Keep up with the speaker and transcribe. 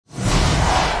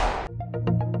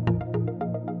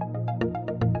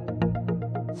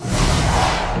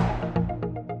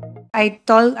I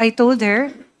told her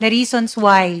the reasons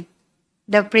why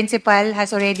the principal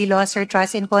has already lost her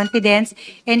trust and confidence,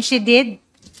 and she did,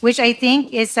 which I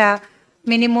think is a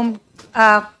minimum,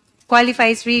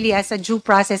 qualifies really as a due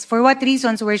process. For what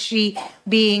reasons were she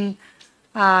being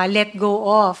let go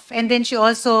of? And then she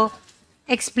also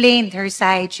explained her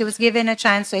side. She was given a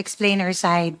chance to explain her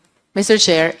side. Mr.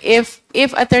 Chair, if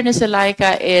Attorney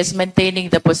Zulaika is maintaining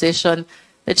the position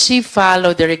that she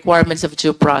followed the requirements of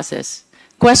due process,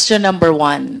 question number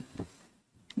 1,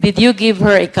 did you give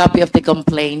her a copy of the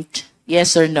complaint?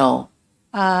 Yes or no?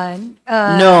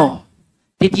 No.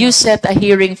 Did you set a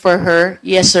hearing for her?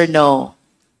 Yes or no?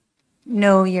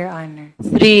 No, Your Honor.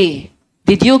 3,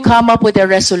 did you come up with a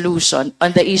resolution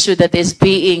on the issue that is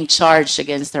being charged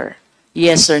against her?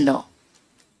 Yes or no?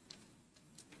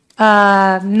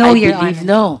 No, Your I believe Honor.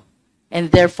 no.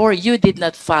 And therefore, you did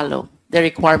not follow the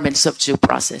requirements of due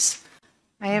process.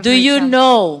 Do you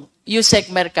know Yusek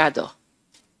Mercado?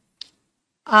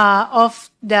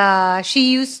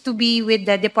 She used to be with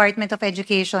the Department of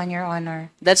Education, Your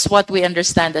Honor. That's what we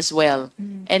understand as well.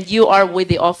 And you are with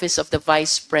the Office of the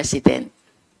Vice President.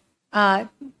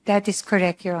 That is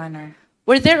correct, Your Honor.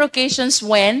 Were there occasions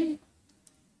when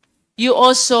you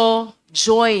also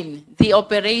joined the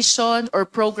operation or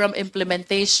program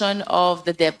implementation of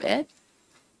the DepEd?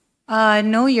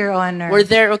 No, Your Honor. Were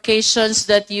there occasions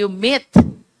that you met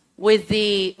with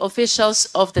the officials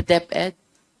of the DepEd?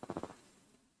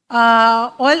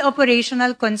 All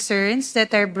operational concerns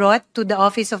that are brought to the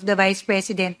Office of the Vice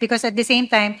President, because at the same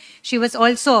time, she was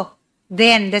also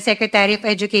then the Secretary of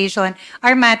Education,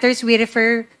 are matters we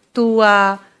refer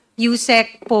to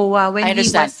USEC POA when I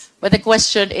understand. But the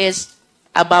question is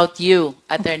about you,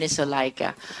 Attorney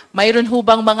Zulaika. Mayroon ho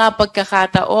bang mga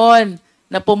pagkakataon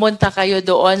na pumunta kayo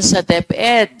doon sa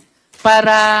DepEd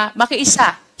para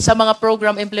makiisa sa mga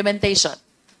program implementation?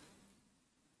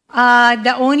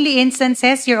 The only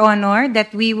instances, Your Honor,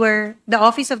 that the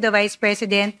Office of the Vice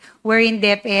President were in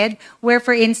DepEd were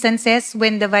for instances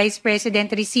when the Vice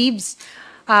President receives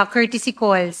courtesy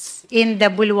calls in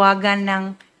the bulwagan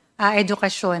ng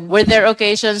edukasyon. Were there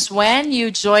occasions when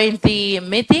you joined the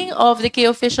meeting of the key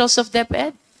officials of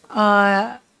DepEd?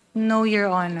 No, Your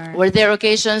Honor. Were there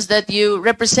occasions that you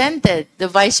represented the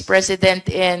Vice President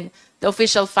in the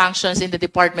official functions in the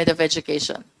Department of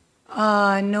Education?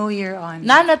 No, Your Honor.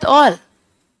 None at all?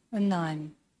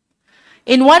 None.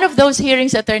 In one of those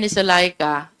hearings, Attorney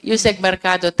Zulaika, Yusek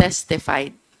Mercado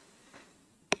testified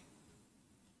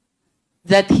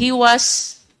that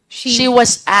she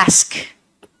was asked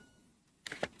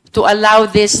to allow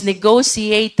this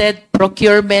negotiated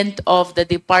procurement of the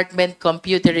department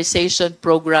computerization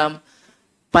program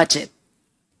budget.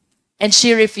 And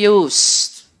she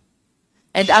refused.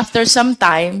 And after some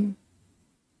time,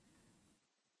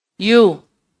 you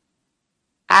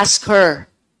asked her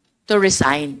to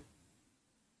resign.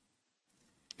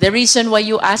 The reason why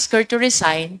you asked her to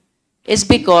resign is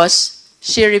because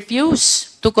she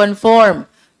refused to conform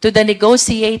to the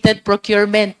negotiated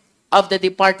procurement of the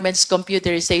department's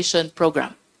computerization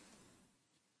program.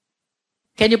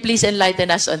 Can you please enlighten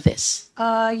us on this?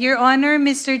 Your Honor,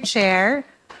 Mr. Chair,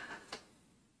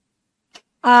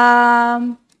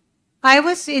 I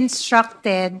was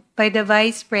instructed by the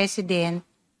Vice President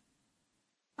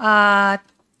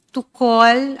to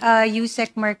call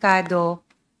Yusek Mercado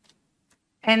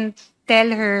and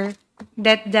tell her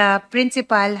that the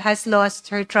principal has lost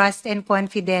her trust and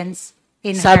confidence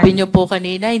in her. Sabi niyo po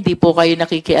kanina, hindi po kayo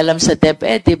nakikialam sa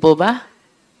DepEd, di po ba?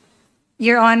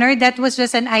 Your Honor, that was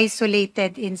just an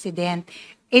isolated incident.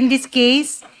 In this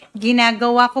case,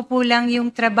 ginagawa ko po lang yung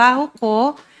trabaho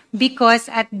ko because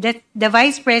the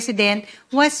Vice President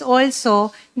was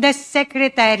also the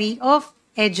Secretary of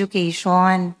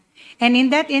Education. And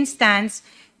in that instance,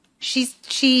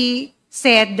 she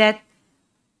said that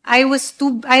I was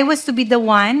to be the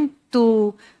one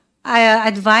to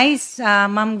advise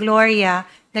Ma'am Gloria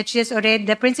that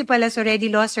the principal has already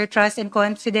lost her trust and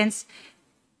confidence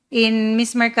in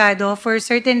Ms. Mercado for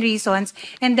certain reasons,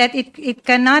 and that it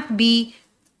cannot be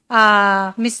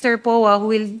Mr. POA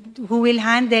who will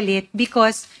handle it,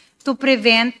 because to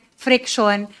prevent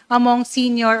friction among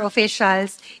senior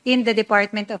officials in the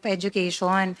Department of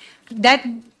Education. That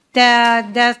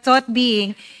the thought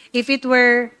being, if it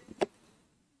were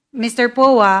Mr.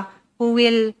 POA who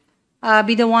will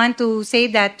be the one to say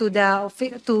that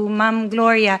to Ma'am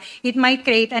Gloria, it might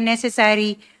create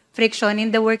unnecessary friction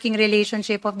in the working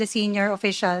relationship of the senior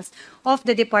officials of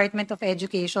the Department of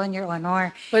Education, Your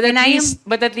Honor. But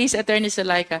at least, Attorney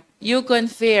Zulaika, you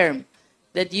confirm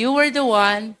that you were the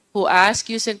one who asked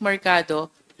Yusek Mercado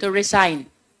to resign.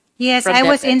 Yes, from I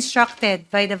was DepEd? instructed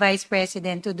by the Vice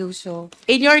President to do so.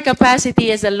 In your capacity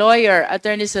as a lawyer,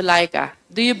 Attorney Zulaika,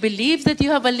 do you believe that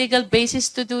you have a legal basis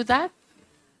to do that?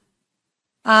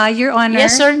 Your Honor,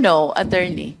 Yes or no,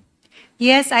 Attorney?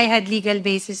 yes, I had legal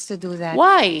basis to do that.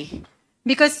 Why?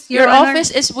 Because, Your Your Honor,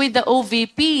 office is with the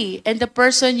OVP, and the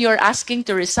person you're asking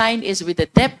to resign is with the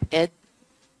DepEd.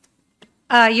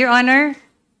 Your Honor,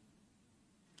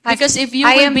 as Because if you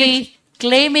I will am the- be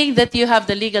claiming that you have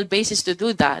the legal basis to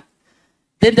do that,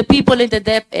 then the people in the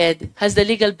DepEd has the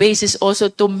legal basis also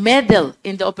to meddle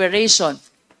in the operation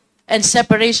and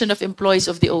separation of employees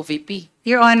of the OVP.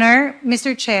 Your Honor,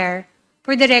 Mr. Chair,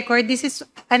 for the record, this is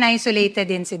an isolated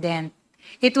incident.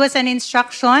 It was an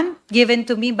instruction given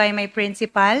to me by my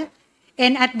principal,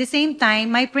 and at the same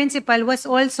time, my principal was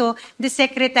also the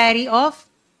Secretary of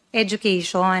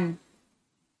Education.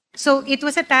 So it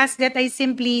was a task that I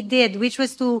simply did, which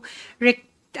was to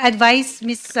advise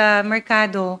Ms.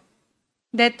 Mercado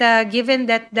that given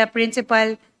that the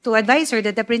principal, to advise her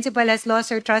that the principal has lost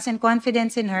her trust and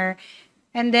confidence in her,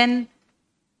 and then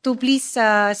to please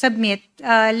submit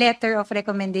a letter of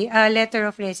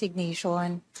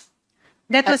resignation.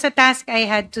 That was a task I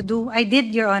had to do. I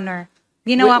did, Your Honor.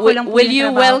 Ginawa ko lang po Will yung you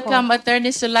trabaho ko. welcome Attorney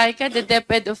Zulaika, the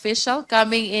DepEd official,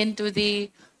 coming into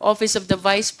the office of the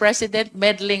Vice President,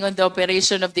 meddling on the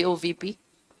operation of the OVP?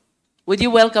 Would you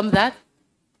welcome that?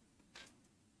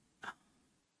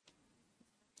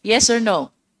 Yes or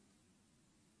no?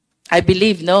 I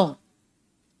believe no.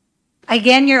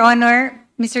 Again, Your Honor,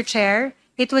 Mr. Chair,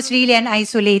 it was really an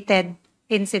isolated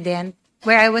incident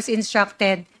where I was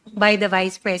instructed by the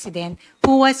Vice President,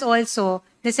 who was also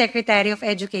the Secretary of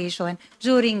Education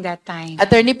during that time.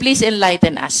 Attorney, please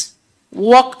enlighten us.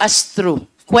 Walk us through.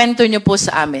 Kwento niyo po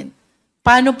sa amin.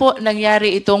 Paano po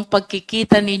nangyari itong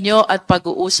pagkikita ninyo at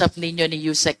pag-uusap ninyo ni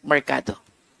Yusek Mercado?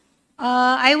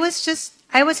 I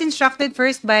was instructed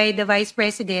first by the Vice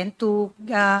President to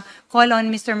call on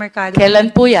Mr. Mercado.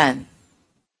 Kailan po yan?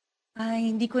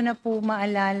 Ay, hindi ko na po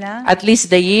maalala. At least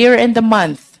the year and the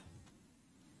month.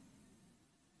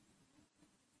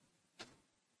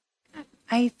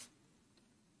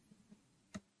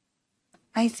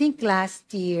 I think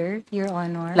last year, Your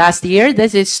Honor. Last year,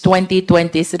 this is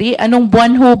 2023. Anong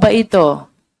buwan ho ba ito?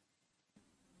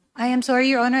 I am sorry,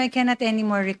 Your Honor, I cannot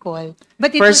anymore recall.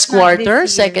 But it First was not quarter,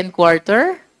 this year. second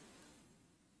quarter?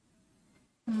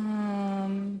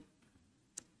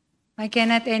 I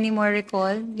cannot anymore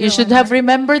recall. You Your should Honor. have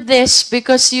remembered this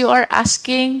because you are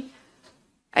asking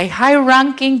a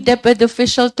high-ranking DepEd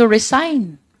official to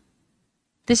resign.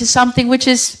 This is something which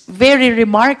is very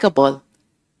remarkable.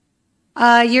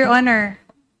 Your Honor,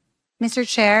 Mr.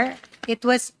 Chair, it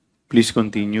was, Please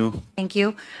continue. thank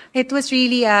you, it was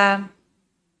really a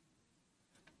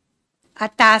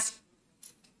task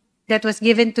that was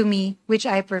given to me, which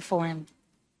I performed.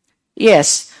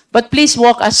 Yes, but please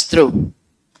walk us through.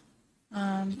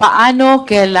 Paano,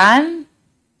 kailan,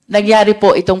 nangyari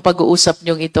po itong pag-uusap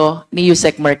niyong ito ni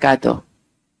Yusek Mercado?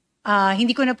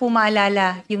 Hindi ko na po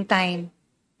maalala yung time,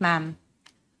 ma'am.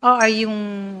 Or yung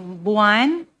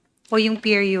buwan o yung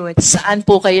period. Saan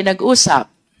po kayo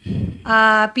nag-usap?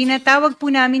 Pinatawag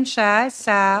po namin siya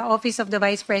sa Office of the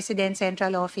Vice President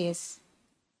Central Office.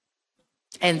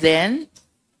 And then,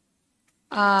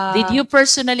 did you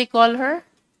personally call her?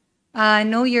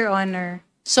 No, Your Honor.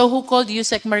 So who called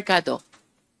Yusek Mercado?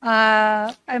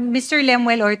 Mr.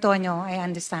 Lemuel Ortonio, I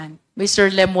understand.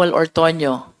 Mr. Lemuel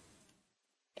Ortonio.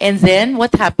 And then,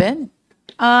 what happened?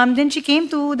 Then she came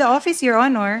to the office, Your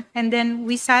Honor, and then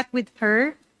we sat with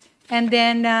her and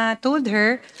then told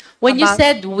her When you about-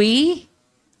 said we,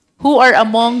 who are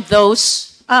among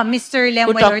those Mr. who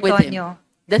Lemuel talked with him? Ortonio.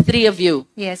 The three of you.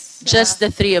 Yes. Just the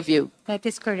three of you. That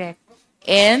is correct.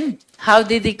 And how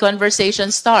did the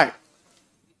conversation start?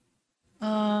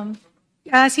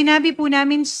 Sinabi po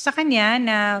namin sa kanya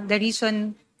na the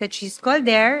reason that she's called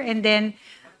there, and then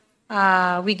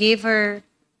we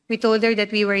told her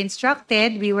that we were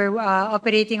instructed, we were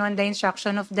operating on the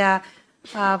instruction of the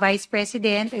Vice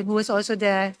President, who was also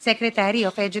the Secretary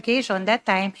of Education that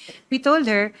time. We told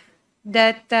her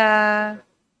that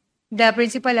the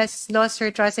principal has lost her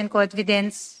trust and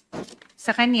confidence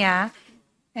sa kanya,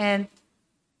 and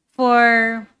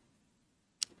for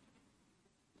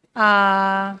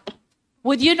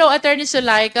Would you know, Attorney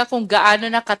Zulaika, kung gaano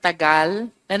na katagal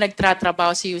na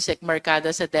nagtratrabaho si Yusek Mercado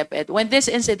sa DepEd when this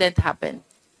incident happened?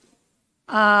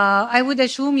 I would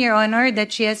assume, Your Honor,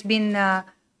 that she has been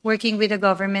working with the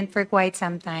government for quite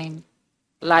some time.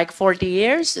 Like 40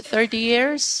 years, 30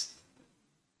 years?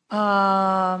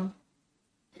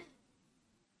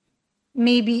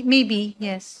 Maybe,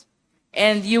 yes.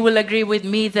 And you will agree with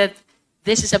me that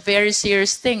This is a very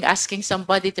serious thing, asking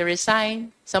somebody to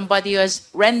resign, somebody who has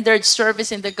rendered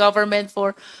service in the government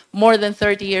for more than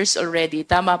 30 years already.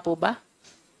 Tama po ba?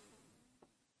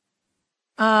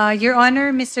 Your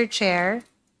Honor, Mr. Chair,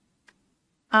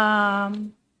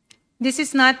 this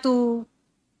is not to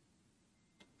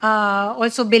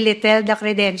also belittle the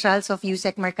credentials of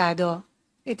Yusek Mercado.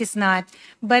 It is not.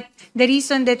 But the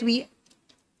reason that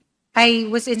I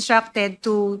was instructed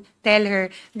to tell her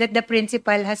that the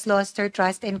principal has lost her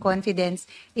trust and confidence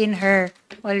in her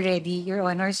already, Your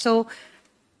Honor. So,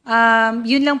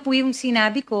 yun lang po yung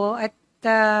sinabi ko at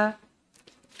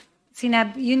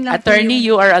yun lang Attorney, po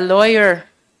you are a lawyer.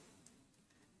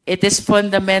 It is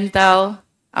fundamental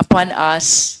upon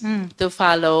us to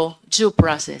follow due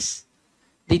process.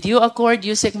 Did you accord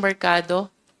Yusek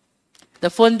Mercado the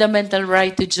fundamental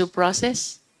right to due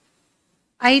process?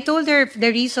 I told her the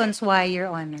reasons why, Your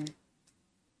Honor.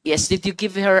 Yes, did you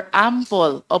give her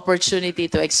ample opportunity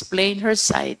to explain her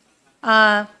side?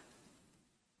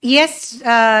 Yes,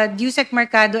 Yusek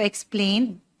Mercado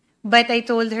explained, but I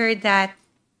told her that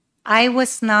I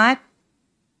was not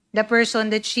the person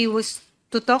that she was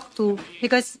to talk to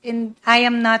because I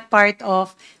am not part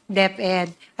of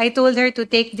DepEd. I told her to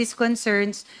take these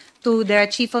concerns to the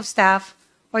Chief of Staff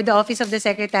or the Office of the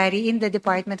Secretary in the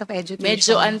Department of Education.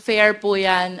 Medyo unfair po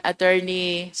yan,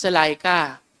 Attorney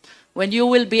Zulaika. When you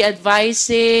will be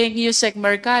advising Yusek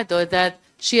Mercado that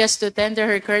she has to tender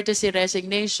her courtesy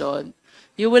resignation,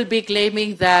 you will be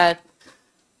claiming that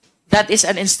that is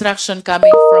an instruction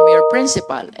coming from your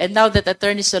principal. And now that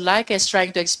Attorney Zulaika is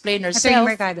trying to explain herself,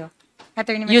 Attorney Mercado.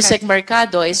 Yusek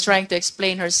Mercado is trying to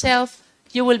explain herself,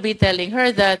 you will be telling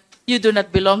her that you do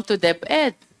not belong to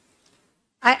DepEd.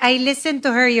 I listened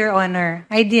to her, Your Honor.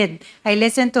 I did. I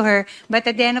listened to her. But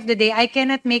at the end of the day, I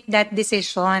cannot make that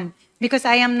decision because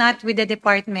I am not with the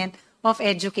Department of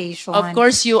Education. Of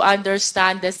course, you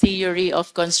understand the theory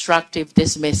of constructive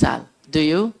dismissal. Do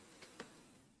you?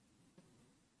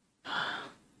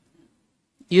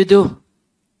 You do.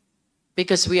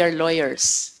 Because we are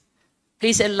lawyers.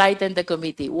 Please enlighten the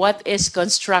committee. What is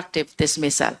constructive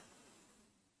dismissal?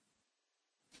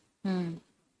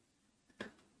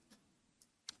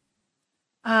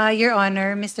 Your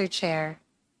Honor, Mr. Chair,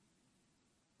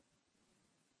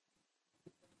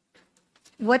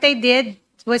 what I did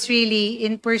was really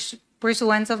in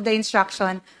pursuance of the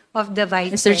instruction of the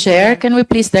Vice Mr. President. Chair, can we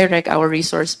please direct our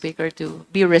resource speaker to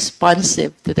be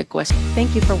responsive to the question?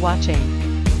 Thank you for watching.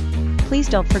 Please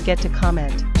don't forget to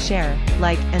comment, share,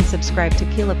 like, and subscribe to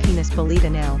Pilipinas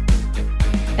Balita Now.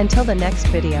 Until the next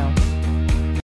video.